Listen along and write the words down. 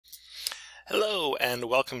Hello and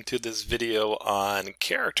welcome to this video on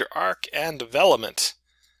character arc and development.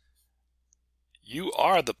 You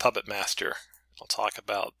are the puppet master. I'll talk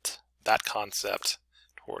about that concept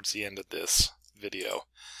towards the end of this video.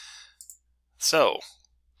 So,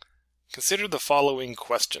 consider the following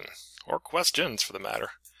question, or questions for the matter.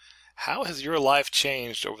 How has your life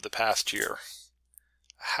changed over the past year?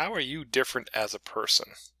 How are you different as a person?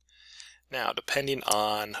 Now, depending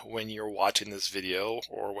on when you're watching this video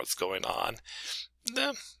or what's going on,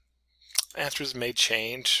 the answers may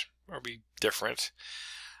change or be different.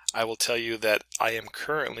 I will tell you that I am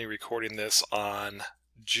currently recording this on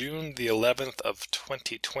June the 11th of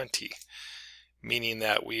 2020, meaning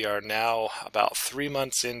that we are now about 3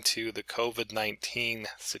 months into the COVID-19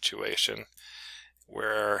 situation,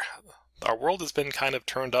 where our world has been kind of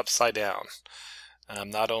turned upside down.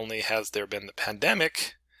 Not only has there been the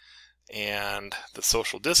pandemic and the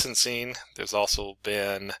social distancing, there's also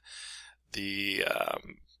been the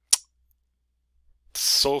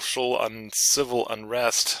social and civil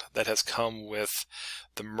unrest that has come with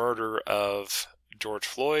the murder of George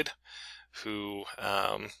Lloyd, who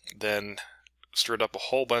then stirred up a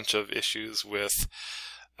whole bunch of issues with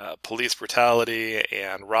police brutality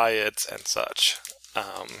and riots and such.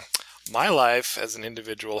 My life as an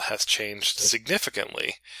individual has changed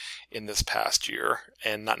significantly in this past year,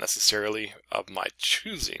 and not necessarily of my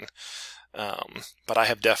choosing, but I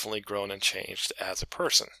have definitely grown and changed as a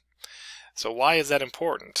person. So why is that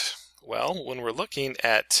important? Well, when we're looking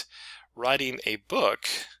at writing a book,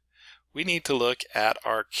 we need to look at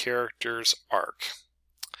our character's arc.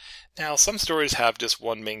 Now, some stories have just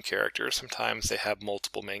one main character, sometimes they have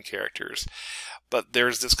multiple main characters, but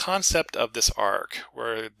there's this concept of this arc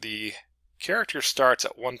where the character starts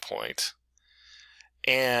at one point,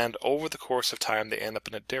 and over the course of time they end up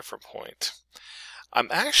in a different point. I'm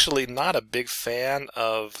actually not a big fan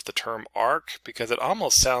of the term arc because it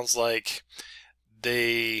almost sounds like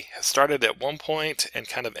they started at one point and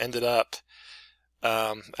kind of ended up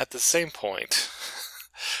at the same point,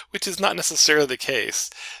 which is not necessarily the case.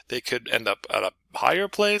 They could end up at a higher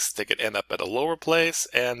place, they could end up at a lower place,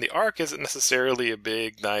 and the arc isn't necessarily a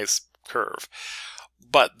big, nice curve.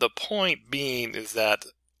 But the point being is that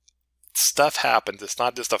stuff happens. It's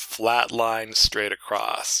not just a flat line straight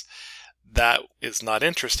across. That is not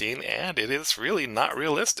interesting, and it is really not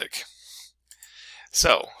realistic.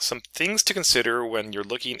 So, some things to consider when you're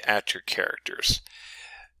looking at your characters.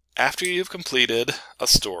 After you've completed a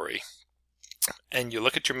story, and you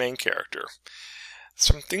look at your main character,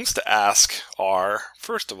 some things to ask are,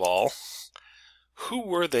 first of all, who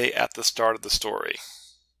were they at the start of the story?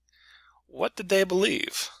 What did they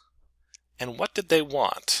believe? And what did they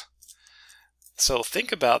want? So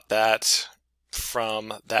think about that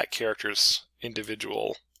from that character's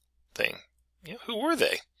individual thing. Who were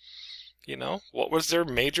they? What was their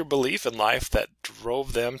major belief in life that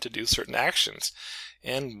drove them to do certain actions?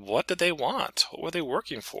 And what did they want? What were they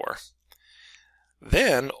working for?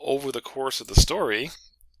 Then, over the course of the story,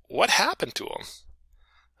 what happened to them?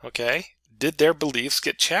 Okay, did their beliefs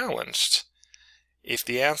get challenged? If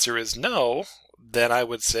the answer is no, then I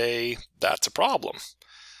would say that's a problem.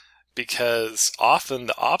 Because often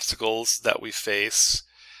the obstacles that we face,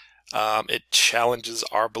 it challenges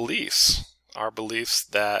our beliefs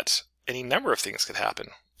that any number of things could happen.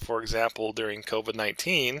 For example, during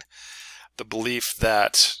COVID-19, the belief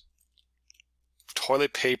that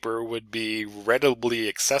toilet paper would be readily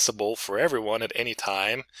accessible for everyone at any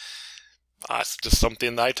time, it's just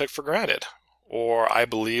something that I took for granted. Or I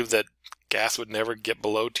believed that gas would never get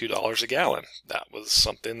below $2 a gallon. That was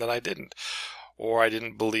something that I didn't. Or I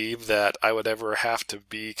didn't believe that I would ever have to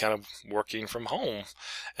be kind of working from home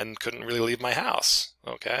and couldn't really leave my house.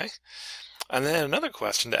 Okay? And then another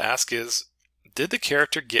question to ask is, did the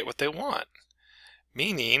character get what they want?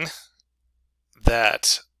 Meaning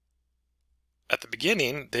that at the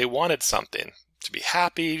beginning they wanted something, to be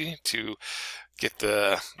happy, to get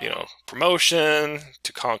the promotion,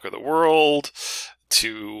 to conquer the world,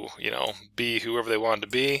 to be whoever they wanted to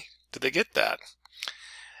be. Did they get that?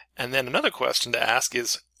 And then another question to ask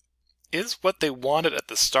is what they wanted at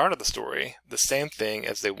the start of the story the same thing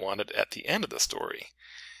as they wanted at the end of the story?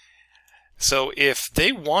 So if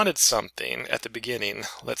they wanted something at the beginning,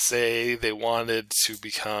 let's say they wanted to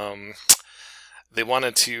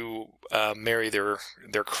marry their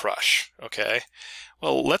crush, okay?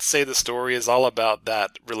 Well, let's say the story is all about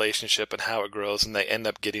that relationship and how it grows and they end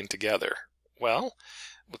up getting together. Well,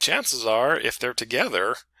 chances are if they're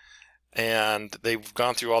together and they've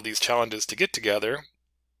gone through all these challenges to get together,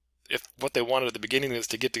 if what they wanted at the beginning is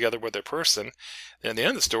to get together with their person, then at the end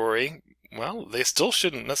of the story, well, they still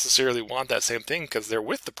shouldn't necessarily want that same thing because they're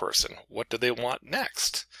with the person. What do they want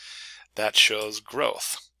next? That shows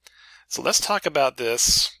growth. So let's talk about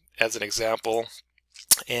this as an example.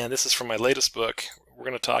 And this is from my latest book. We're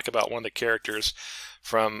going to talk about one of the characters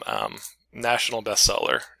from national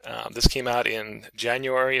bestseller. This came out in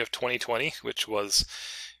January of 2020, which was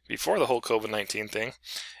before the whole COVID-19 thing.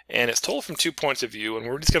 And it's told from 2 points of view, and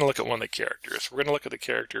we're just going to look at one of the characters. We're going to look at the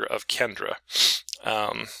character of Kendra.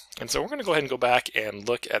 And so we're going to go ahead and go back and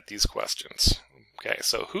look at these questions. Okay,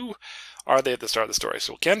 so who are they at the start of the story?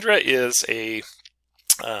 So Kendra is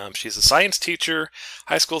she's a science teacher,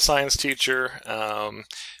 high school science teacher.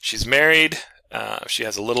 She's married. She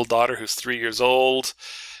has a little daughter who's 3 years old.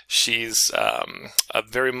 She's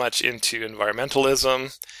very much into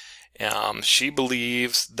environmentalism. She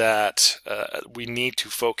believes that we need to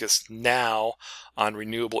focus now on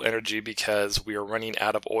renewable energy because we are running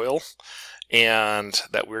out of oil, and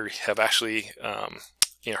that we have actually,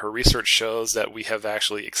 her research shows that we have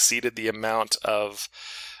actually exceeded the amount of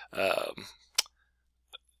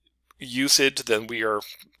usage than we are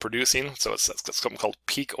producing. So it's something called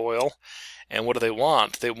peak oil. And what do they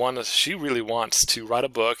want? She really wants to write a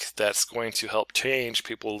book that's going to help change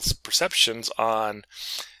people's perceptions on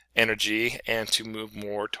energy and to move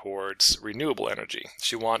more towards renewable energy.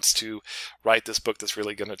 She wants to write this book that's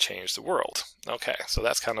really going to change the world. Okay, so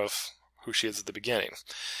that's kind of who she is at the beginning.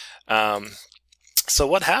 So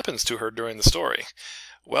what happens to her during the story?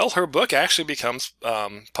 Well, her book actually becomes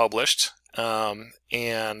published,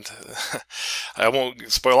 and I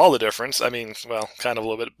won't spoil all the difference. I mean, well, kind of a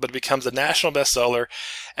little bit, but it becomes a national bestseller,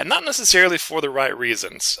 and not necessarily for the right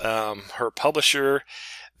reasons. Her publisher,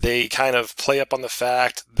 they kind of play up on the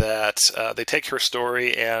fact that they take her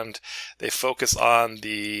story and they focus on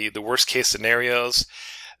the worst case scenarios.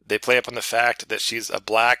 They play up on the fact that she's a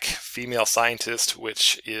black female scientist,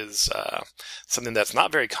 which is something that's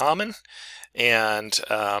not very common. And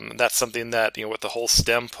that's something that, with the whole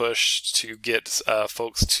STEM push to get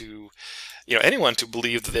folks to, anyone to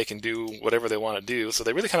believe that they can do whatever they want to do. So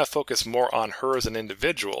they really kind of focus more on her as an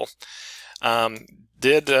individual.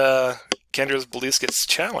 Did Kendra's beliefs get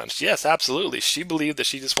challenged? Yes, absolutely. She believed that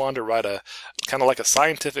she just wanted to write a kind of like a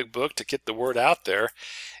scientific book to get the word out there.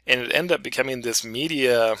 And it ended up becoming this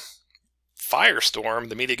media firestorm.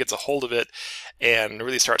 The media gets a hold of it and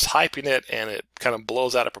really starts hyping it, and it kind of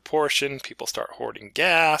blows out of proportion. People start hoarding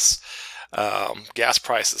gas. Gas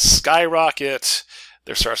prices skyrocket.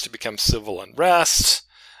 There starts to become civil unrest.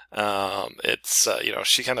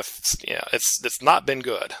 She kind of, it's not been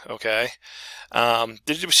good. Okay.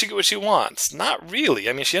 Did she get what she wants? Not really.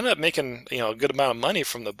 I mean, she ended up making, a good amount of money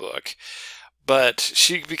from the book, but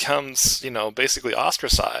she becomes, basically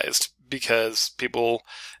ostracized because people,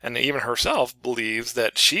 and even herself, believes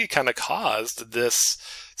that she kind of caused this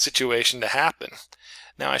situation to happen.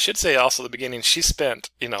 Now, I should say also at the beginning, she spent,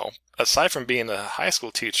 aside from being a high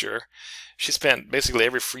school teacher, she spent basically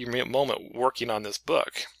every free moment working on this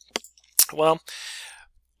book. Well,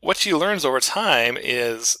 what she learns over time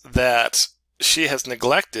is that she has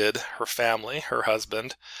neglected her family, her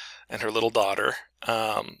husband, and her little daughter.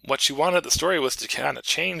 What she wanted the story was to kind of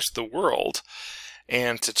change the world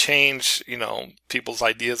and to change, people's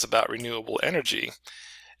ideas about renewable energy.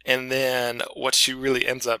 And then what she really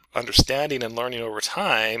ends up understanding and learning over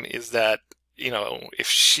time is that, if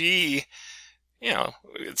she,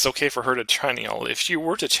 it's okay for her to try, if she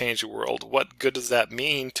were to change the world, what good does that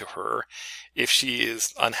mean to her if she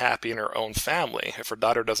is unhappy in her own family? If her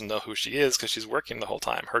daughter doesn't know who she is because she's working the whole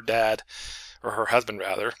time. Her dad, or her husband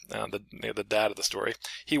rather, the dad of the story,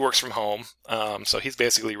 he works from home, so he's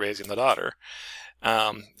basically raising the daughter.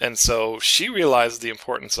 And so she realized the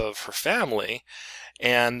importance of her family,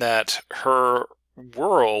 and that her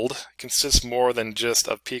world consists more than just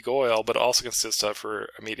of peak oil, but also consists of her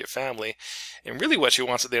immediate family. And really what she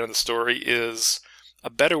wants at the end of the story is a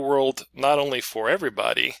better world, not only for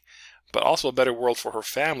everybody, but also a better world for her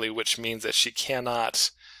family, which means that she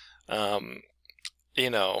cannot,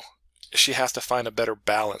 she has to find a better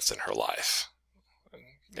balance in her life.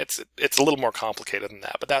 It's a little more complicated than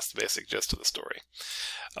that, but that's the basic gist of the story.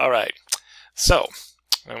 All right, so,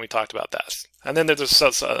 and we talked about that. And then there's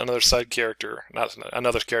another side character, not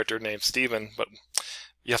another character named Stephen, but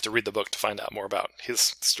you have to read the book to find out more about his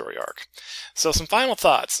story arc. So some final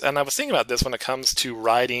thoughts, and I was thinking about this when it comes to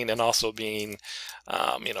writing and also being,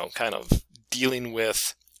 kind of dealing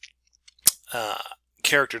with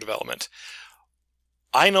character development.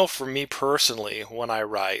 I know for me personally, when I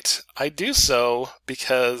write, I do so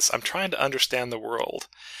because I'm trying to understand the world.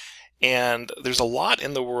 And there's a lot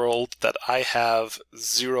in the world that I have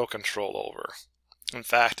zero control over. In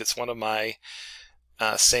fact, it's one of my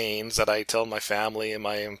sayings that I tell my family and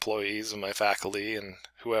my employees and my faculty and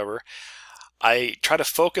whoever, I try to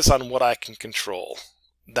focus on what I can control.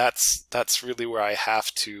 That's really where I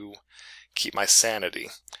have to keep my sanity.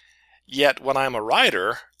 Yet when I'm a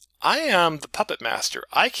writer, I am the puppet master.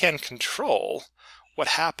 I can control what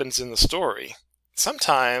happens in the story.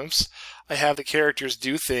 Sometimes I have the characters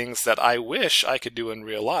do things that I wish I could do in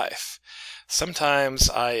real life. Sometimes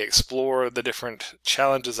I explore the different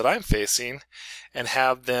challenges that I'm facing and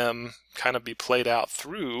have them kind of be played out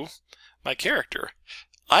through my character.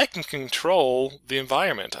 I can control the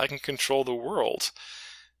environment. I can control the world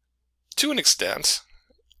to an extent,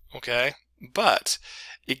 okay? But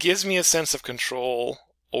it gives me a sense of control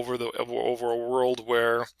over a world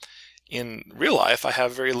where in real life I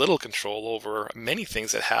have very little control over many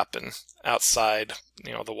things that happen outside,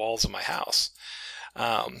 the walls of my house.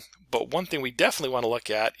 But one thing we definitely want to look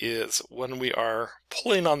at is when we are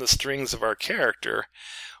pulling on the strings of our character,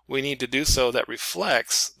 we need to do so that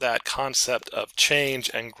reflects that concept of change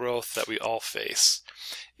and growth that we all face.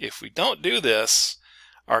 If we don't do this,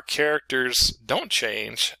 our characters don't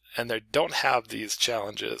change and they don't have these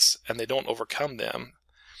challenges and they don't overcome them,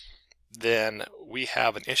 then we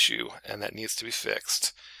have an issue and that needs to be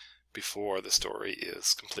fixed before the story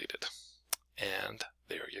is completed. And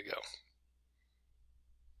there you go.